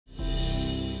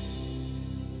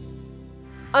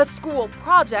a school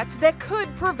project that could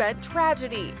prevent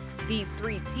tragedy. These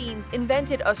 3 teens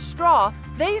invented a straw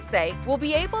they say will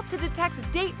be able to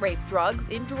detect date rape drugs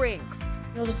in drinks.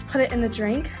 You'll just put it in the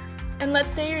drink. And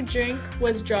let's say your drink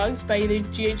was drugs by either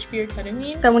GHB or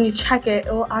ketamine. Then when you check it,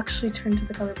 it will actually turn to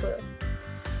the color blue.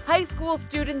 High school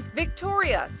students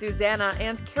Victoria, Susanna,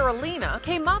 and Carolina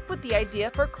came up with the idea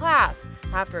for class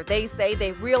after they say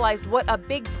they realized what a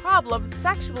big problem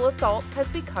sexual assault has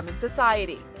become in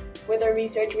society. With our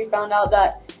research, we found out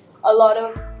that a lot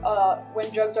of when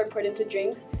drugs are put into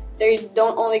drinks, they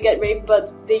don't only get raped,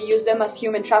 but they use them as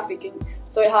human trafficking.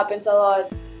 So it happens a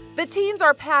lot. The teens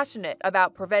are passionate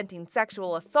about preventing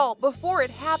sexual assault before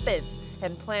it happens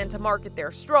and plan to market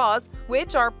their straws,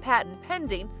 which are patent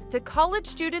pending, to college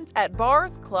students at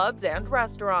bars, clubs, and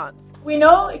restaurants. We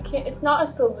know it's not a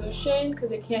solution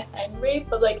because it can't end rape,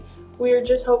 but we're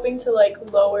just hoping to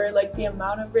lower the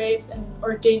amount of rapes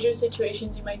or dangerous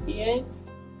situations you might be in.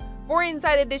 For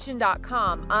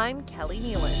InsideEdition.com, I'm Kelly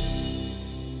Nealon.